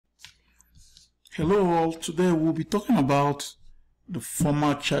Hello all, today we'll be talking about the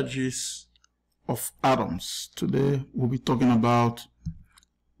formal charges of atoms. Today we'll be talking about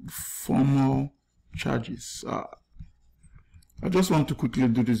formal charges. I just want to quickly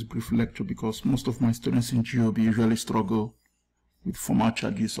do this brief lecture because most of my students in GOB usually struggle with formal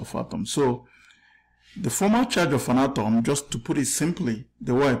charges of atoms. So the formal charge of an atom, just to put it simply,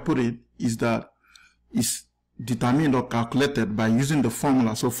 the way I put it is that it's determined or calculated by using the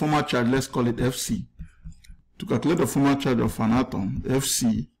formula. So formal charge, let's call it Fc. To calculate the formal charge of an atom,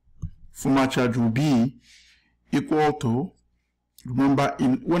 Fc, formal charge will be equal to, remember,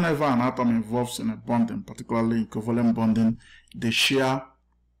 whenever an atom involves in a bonding, particularly equivalent bonding, they share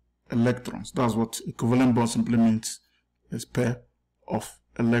electrons. That's what equivalent bond simply means, is pair of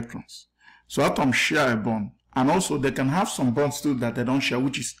electrons. So atoms share a bond, and also they can have some bonds too that they don't share,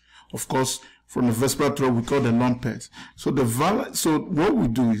 which is, of course, from the respiratory we call the lone pairs. So what we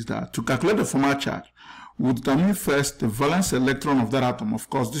do is that to calculate the formal charge, we determine first the valence electron of that atom. Of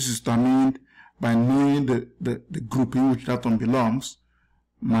course, this is determined by knowing the group in which the atom belongs,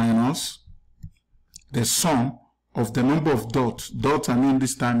 minus the sum of the number of dots. Dots, I mean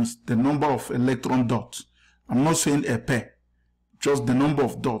this time is the number of electron dots. I'm not saying a pair, just the number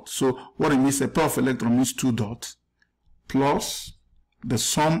of dots. So what it means, a pair of electron means 2 dots, plus the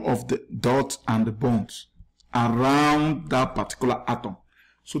sum of the dots and the bonds around that particular atom.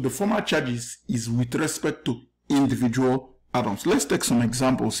 So the formal charge is with respect to individual atoms. Let's take some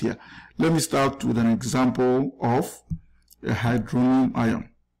examples here. Let me start with an example of a hydronium ion.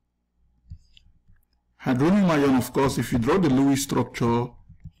 Hydronium ion, of course, if you draw the Lewis structure,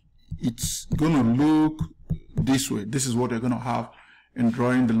 it's going to look this way. This is what you're going to have in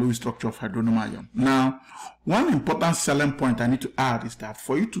drawing the Lewis structure of hydronium ion. Now, one important selling point I need to add is that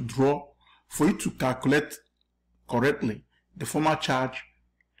for you to calculate correctly the formal charge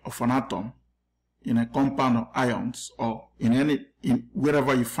of an atom in a compound of ions, or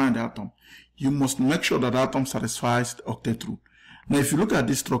wherever you find the atom, you must make sure that the atom satisfies the octet rule. Now, if you look at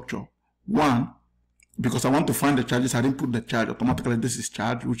this structure, because I want to find the charges, I didn't put the charge automatically. This is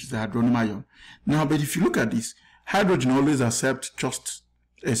charge, which is the hydronium ion. Now, but if you look at this, hydrogen always accepts just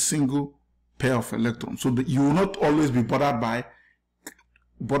a single pair of electrons. So you will not always be bothered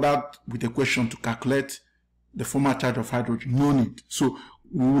with a question to calculate the formal charge of hydrogen. No need. So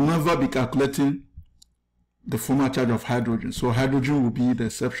we will never be calculating the formal charge of hydrogen. So hydrogen will be the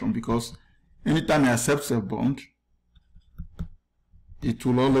exception, because anytime it accepts a bond, it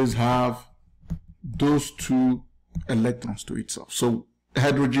will always have those 2 electrons to itself. So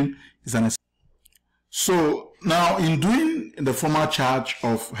hydrogen is an exception. So now, in doing the formal charge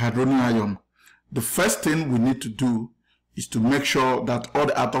of hydronium ion, the first thing we need to do is to make sure that all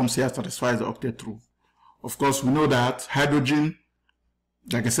the atoms here satisfy the octet rule. Of course, we know that hydrogen,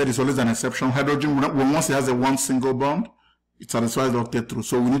 like I said, is always an exception. Hydrogen, once it has one single bond, it satisfies the octet rule.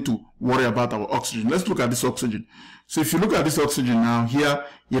 So we need to worry about our oxygen. Let's look at this oxygen. So if you look at this oxygen now, here,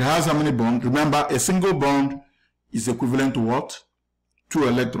 it has how many bonds? Remember, a single bond is equivalent to what? 2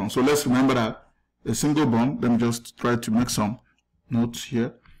 electrons. So let's remember that a single bond, let me just try to make some notes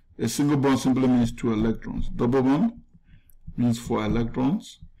here. A single bond simply means 2 electrons. Double bond means 4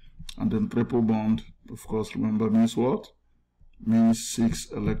 electrons. And then triple bond, of course, remember, means what? Means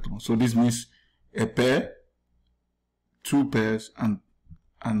 6 electrons. So this means a pair, 2 pairs,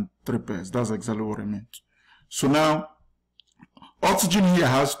 and 3 pairs. That's exactly what I meant. So now, oxygen here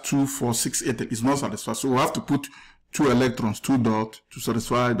has 2, 4, 6, 8. It's not satisfied. So we have to put 2 electrons, 2 dots to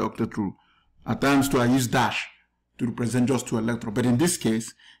satisfy the octet rule. At times too, I use dash to represent just 2 electrons. But in this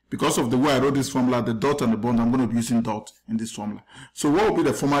case, because of the way I wrote this formula, the dot and the bond, I'm going to be using dot in this formula. So what will be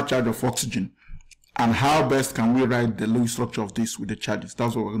the formal charge of oxygen? And how best can we write the Lewis structure of this with the charges?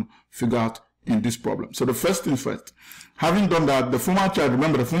 That's what we're going to figure out in this problem. So the first thing first, having done that, the formal charge,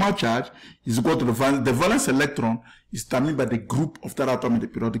 remember the formal charge is equal to the valence electron is determined by the group of that atom in the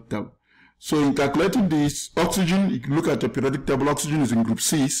periodic table. So in calculating this, oxygen, you can look at the periodic table, oxygen is in group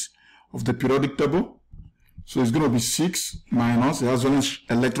 6 of the periodic table. So it's going to be 6 minus, it has valence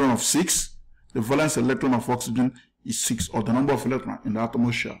electron of 6. The valence electron of oxygen is 6, or the number of electrons in the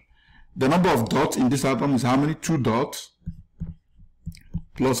atom shell. The number of dots in this atom is how many? 2 dots.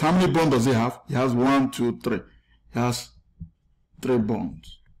 Plus how many bonds does it have? It has 1, 2, 3. It has 3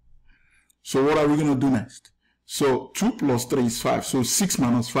 bonds. So what are we going to do next? So 2 plus 3 is 5. So 6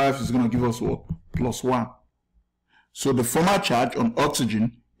 minus 5 is going to give us what? Plus 1. So the formal charge on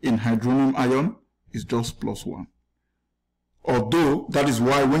oxygen in hydronium ion is just plus 1. Although, that is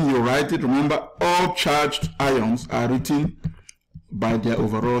why when you write it, remember, all charged ions are written by their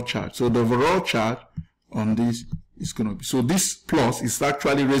overall charge. So the overall charge on this is going to be, so this plus is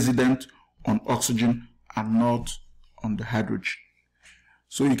actually resident on oxygen and not on the hydrogen.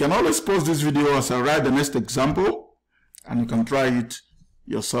 So you can always pause this video as I write the next example, and you can try it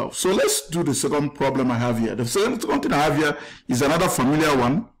yourself. So let's do the second problem I have here. The second thing I have here is another familiar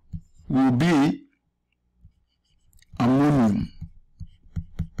one, will be ammonium.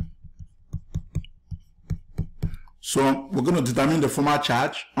 So we're going to determine the formal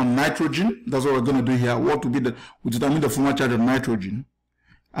charge on nitrogen. That's what we're going to do here. What will be we determine the formal charge on nitrogen,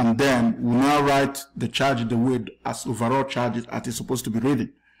 and then we'll now write the charge in the way as overall charge as it's supposed to be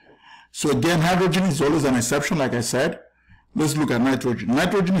reading. So again, hydrogen is always an exception, like I said. Let's look at nitrogen.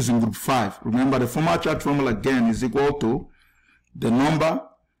 Nitrogen is in group 5. Remember, the formal charge formula again is equal to the number,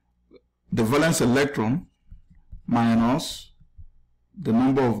 the valence electron, minus the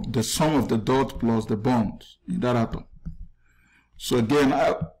number of the sum of the dot plus the bond in that atom. So again,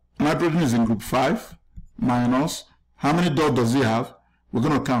 nitrogen is in group 5 minus, how many dots does it have? We're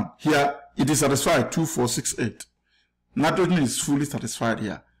going to count. Here, it is satisfied 2, 4, 6, 8. Nitrogen is fully satisfied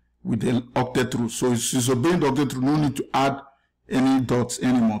here with the octet rule. So it's obeying the octet rule, no need to add any dots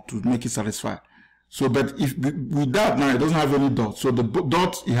anymore to make it satisfied. So, but if with that now, it doesn't have any dots. So the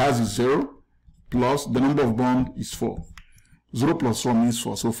dot it has is 0 plus the number of bond is 4. 0 plus 4 means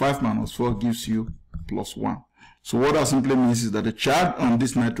 4. So 5 minus 4 gives you plus 1. So what that simply means is that the charge on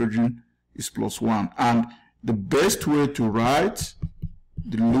this nitrogen is plus 1. And the best way to write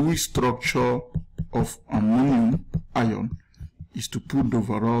the Lewis structure of ammonium ion is to put the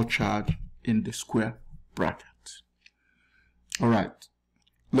overall charge in the square bracket. All right.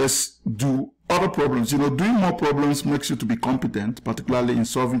 Let's do other problems. You know, doing more problems makes you to be competent, particularly in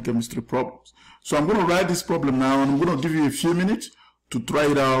solving chemistry problems. So I'm going to write this problem now, and I'm going to give you a few minutes to try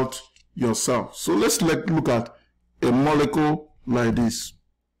it out yourself. So let's look at a molecule like this.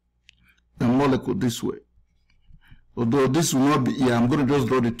 A molecule this way. Although this will not be here, I'm going to just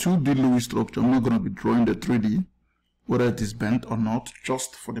draw the 2D Lewis structure. I'm not going to be drawing the 3D, whether it is bent or not,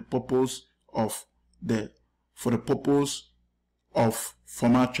 just for the purpose of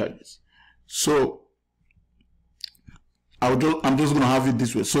formal charges. So I'm just going to have it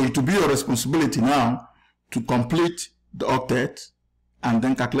this way. So it will be your responsibility now to complete the octet and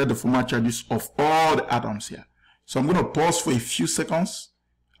then calculate the formal charges of all the atoms here. So I'm going to pause for a few seconds,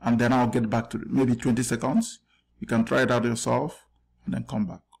 and then I'll get back to it. Maybe 20 seconds. You can try it out yourself and then come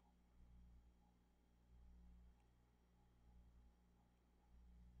back.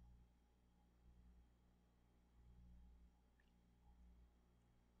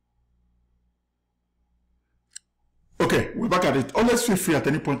 Okay, we're back at it. Always feel free at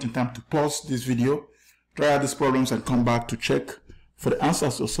any point in time to pause this video, try out these problems, and come back to check for the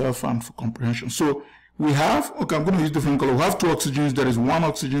answers yourself and for comprehension. So we have, okay, I'm going to use different color. We have 2 oxygens. There is 1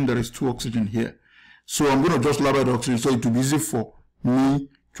 oxygen. There is 2 oxygen here. So I'm going to just label the oxygen so it will be easy for me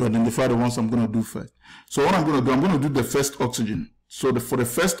to identify the ones I'm going to do first. So what I'm going to do, I'm going to do the first oxygen. So for the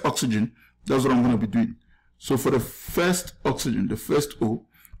first oxygen, that's what I'm going to be doing. So for the first oxygen, the first O,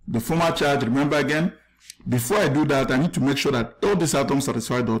 the formal charge, remember again, before I do that, I need to make sure that all these atoms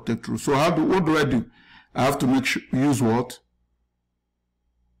satisfy the octet rule. So what do I do? I have to use what?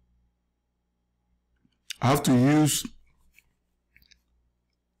 I have to use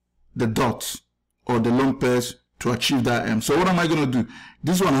the dots or the lone pairs to achieve that M. So what am I going to do?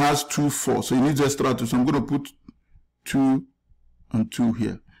 This one has 2, 4. So it needs extra 2. So I'm going to put 2 and 2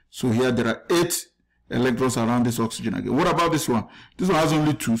 here. So here there are 8 electrons around this oxygen again. What about this one? This one has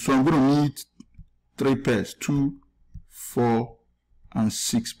only 2. So I'm going to need 3 pairs. 2, 4, and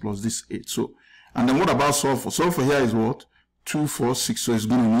 6 plus this 8. So, and then what about sulfur? Sulfur here is what? 2, 4, 6. So it's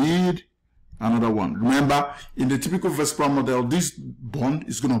going to need another one. Remember, in the typical Vesper model, this bond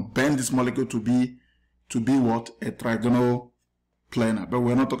is going to bend this molecule to be what? A trigonal planar. But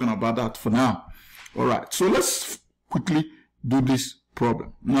we're not talking about that for now. All right. So let's quickly do this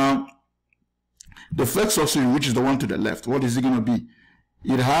problem. Now, the first oxygen, which is the one to the left, what is it going to be?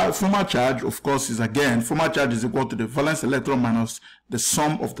 It has formal charge, of course, is again, formal charge is equal to the valence electron minus the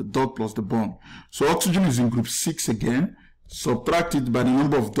sum of the dot plus the bond. So oxygen is in group 6 again. Subtract it by the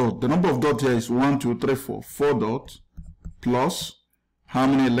number of dots. The number of dots here is 1, 2, 3, 4. 4 dots plus, how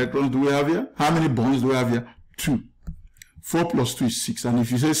many electrons do we have here? How many bonds do we have here? 2. 4 plus 2 is 6. And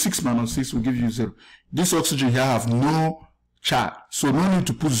if you say 6 minus 6 will give you 0. This oxygen here have no charge. So no need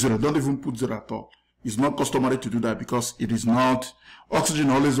to put 0. Don't even put 0 at all. It's not customary to do that because it is not. Oxygen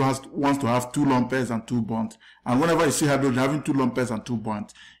always wants to have 2 lone pairs and 2 bonds. And whenever you see hydrogen having 2 lone pairs and 2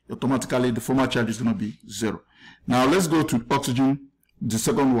 bonds, automatically the formal charge is going to be 0. Now let's go to oxygen, the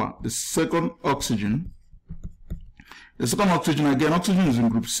second one. The second oxygen again, oxygen is in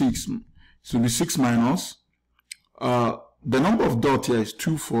group 6. So it will be 6 minus. The number of dots here is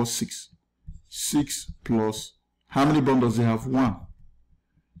 2, 4, 6. 6 plus, how many bonds does it have? 1.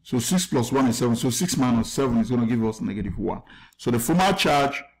 So 6 plus 1 is 7. So 6 minus 7 is going to give us -1. So the formal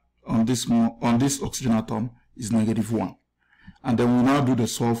charge on this oxygen atom is -1. And then we now do the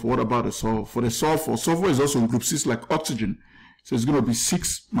sulfur. What about the sulfur? For the sulfur is also in group 6 like oxygen. So it's going to be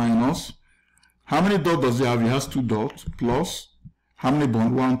 6 minus, how many dots does it have? It has 2 dots plus, how many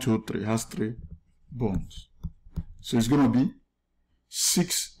bonds? 1, 2, 3. It has 3 bonds. So it's going to be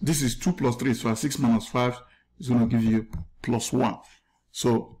 6. This is 2 plus 3 is 5. 6 minus 5 is going to give you +1.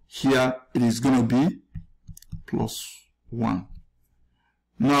 So here it is going to be +1.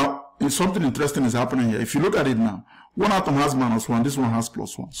 Now, something interesting is happening here. If you look at it now, one atom has -1, this one has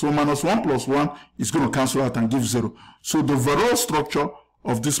 +1. So -1 plus 1 is going to cancel out and give 0. So the overall structure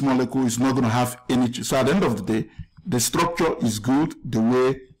of this molecule is not going to have any change. So at the end of the day, the structure is good the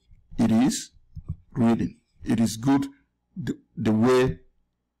way it is written. It is good the way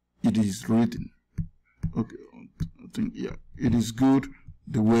it is written. Okay, I think, yeah, it is good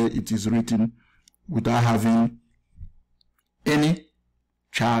the way it is written without having any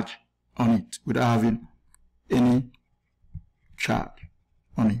charge on it, without having any charge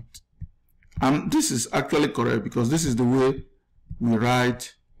on it. And this is actually correct because this is the way we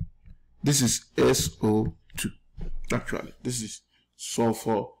write, this is SO2. Actually, this is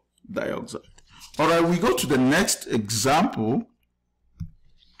sulfur dioxide. All right, we go to the next example.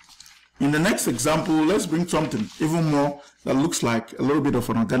 In the next example, let's bring something even more that looks like a little bit of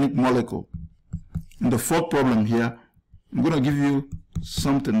an organic molecule. In the fourth problem here, I'm going to give you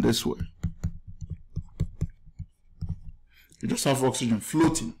something this way. You just have oxygen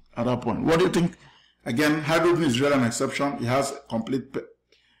floating at that point. What do you think? Again, hydrogen is really an exception. It has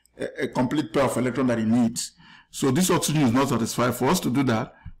a complete pair of electrons that it needs. So this oxygen is not satisfied. For us to do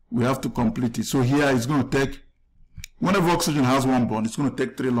that, we have to complete it. So here it's going to take, whenever oxygen has 1 bond, it's going to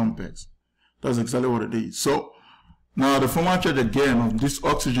take 3 lone pairs. That's exactly what it is. So now the formal charge again of this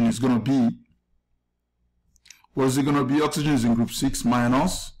oxygen is going to be, what is it going to be? Oxygen is in group 6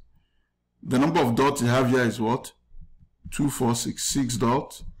 minus, the number of dots you have here is what? 2, 4, 6, 6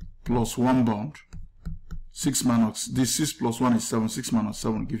 dots plus 1 bond. 6 minus, this 6 plus 1 is 7, 6 minus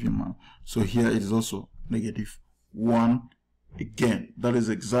 7 give you -. So here it is also -1 again. That is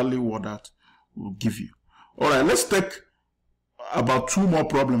exactly what that will give you. All right, let's take about 2 more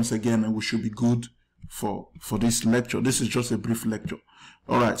problems again and we should be good for this lecture. This is just a brief lecture.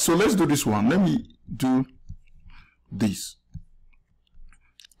 All right, so let's do this one. Let me do this.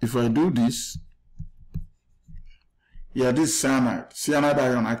 If I do this, yeah, this is cyanide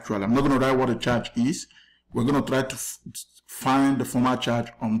ion actually. I'm not going to write what the charge is. We're going to try to find the formal charge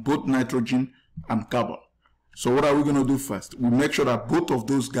on both nitrogen and carbon. So what are we going to do first? We make sure that both of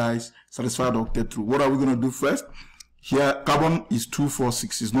those guys satisfy the octet rule. What are we going to do first? Here, carbon is 2, 4,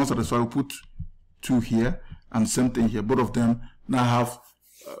 6. It's not satisfied. We put 2 here and same thing here. Both of them now have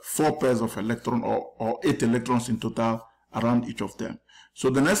 4 pairs of electrons or 8 electrons in total around each of them. So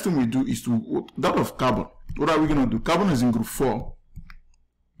the next thing we do is to, that of carbon. What are we going to do? Carbon is in group 4.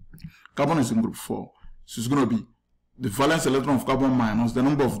 Carbon is in group 4. So it's going to be the valence electron of carbon minus the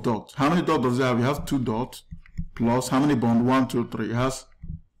number of dots. How many dots does it have? It has 2 dots plus how many bonds? 1, 2, 3. It has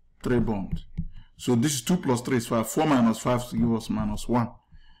 3 bonds. So this is 2 plus 3 is 5. 4 minus 5 to give us -1.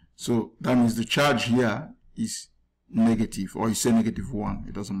 So that means the charge here is negative, or you say -1.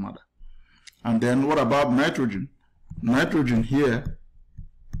 It doesn't matter. And then what about nitrogen? Nitrogen here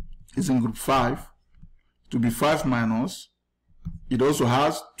is in group 5. To be 5 minus, it also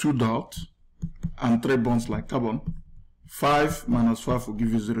has 2 dots and 3 bonds like carbon. 5 minus 5 will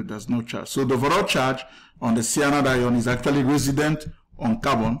give you 0. There's no charge. So the overall charge on the cyanide ion is actually resident on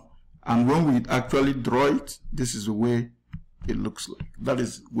carbon. And when we actually draw it, this is the way it looks like. That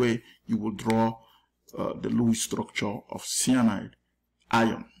is the way you will draw the Lewis structure of cyanide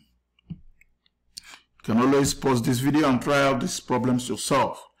ion. You can always pause this video and try out these problems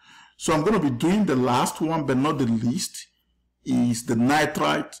yourself. So I'm going to be doing the last one, but not the least, is the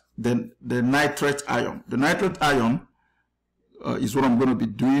nitrate, the nitrate ion. The nitrate ion is what I'm going to be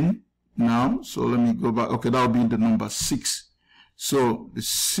doing now. So let me go back. Okay, that will be in the number 6. So the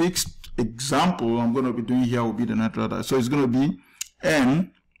 6th example I'm going to be doing here will be the nitrate ion. So it's going to be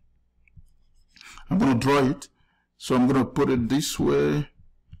N. I'm going to draw it. So I'm going to put it this way.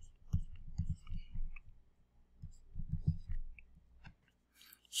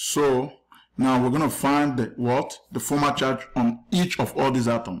 So now we're going to find the formal charge on each of all these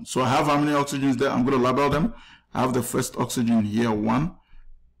atoms. So I have how many oxygens there? I'm going to label them. I have the first oxygen here, 1,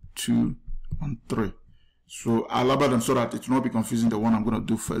 2, and 3. So I'll label them so that it will not be confusing the one I'm going to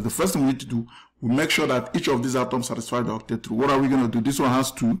do first. The first thing we need to do, we make sure that each of these atoms satisfy the octet rule. What are we going to do? This one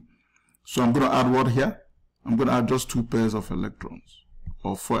has 2. So I'm going to add what here? I'm going to add just 2 pairs of electrons,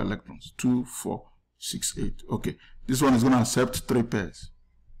 or 4 electrons. 2, 4, 6, 8. Okay, this one is going to accept 3 pairs.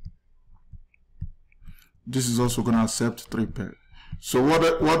 This is also going to accept 3 pairs. So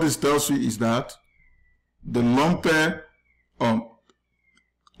what this tells you is that the lone pair on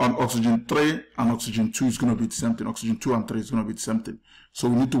oxygen 3 and oxygen 2 is going to be the same thing. Oxygen 2 and 3 is going to be the same thing. So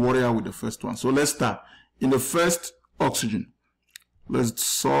we need to worry out with the first one. So let's start. In the first oxygen, let's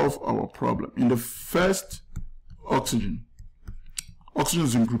solve our problem. In the first oxygen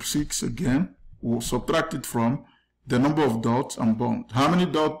is in group 6 again. We'll subtract it from the number of dots and bonds. How many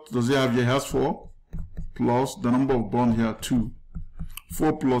dots does it have here? It has 4, plus the number of bonds here, 2.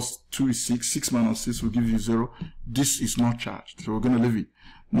 4 plus 2 is 6. 6 minus 6 will give you 0. This is not charged, so we're going to leave it.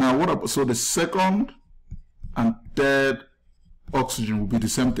 Now, what about, so the second and third oxygen will be the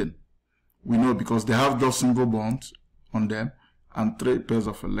same thing. We know because they have just single bonds on them and 3 pairs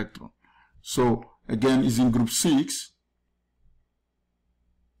of electrons. So again, it's in group 6,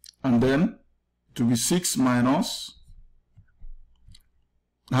 and then to be 6 minus,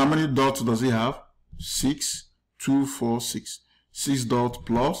 how many dots does it have? 6, 2, 4, 6. 6 dots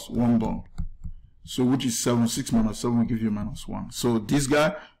plus 1 bond. So which is 7. 6 minus 7 will give you minus 1. So this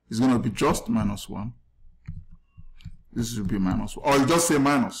guy is going to be just minus 1. This will be minus 1. Or you just say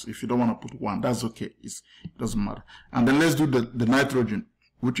minus if you don't want to put 1. That's okay. It doesn't matter. And then let's do the nitrogen,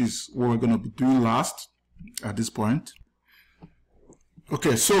 which is what we're going to be doing last at this point.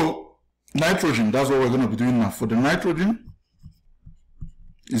 Okay, so nitrogen, that's what we're going to be doing now. For the nitrogen,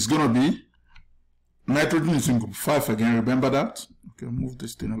 it's going to be, nitrogen is in group 5 again, remember that? Okay, I'll move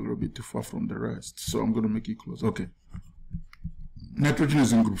this thing a little bit too far from the rest, so I'm going to make it close. Okay. Nitrogen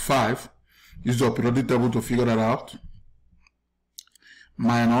is in group 5. Use your periodic table to figure that out.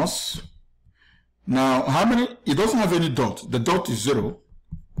 Minus. Now, how many? It doesn't have any dot. The dot is 0.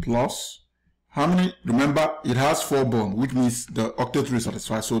 Plus. How many? Remember, it has 4 bonds, which means the octet rule is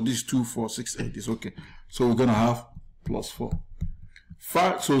satisfied. So this 2, 4, 6, 8 is okay. So we're going to have plus 4.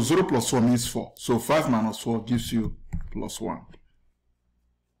 5, so 0 plus 4 means 4. So 5 minus 4 gives you plus 1.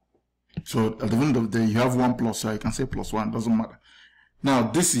 So at the end of the day, you have 1 plus, so you can say plus 1, doesn't matter. Now,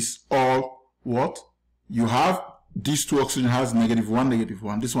 this is all what? You have, these 2 oxygen has -1,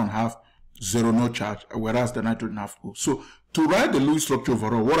 -1. This one have 0, no charge, whereas the nitrogen have O. So to write the Lewis structure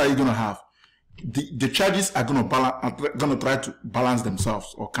overall, what are you going to have? The charges are going to try to balance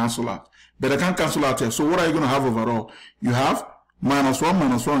themselves or cancel out. But they can't cancel out here. So what are you going to have overall? You have -1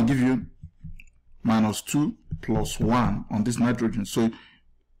 minus 1 will give you -2 plus 1 on this nitrogen. So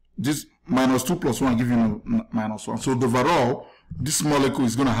this -2 plus 1 will give you -1. So the overall, this molecule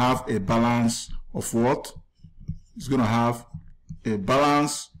is going to have a balance of what? It's going to have a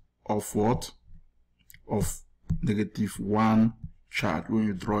balance of what? Of -1 charge when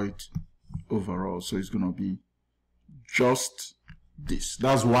you draw it overall. So it's going to be just this.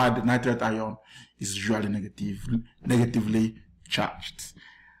 That's why the nitrate ion is usually negatively charged.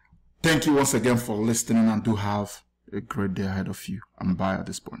 Thank you once again for listening, and do have a great day ahead of you. And bye at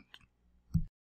this point.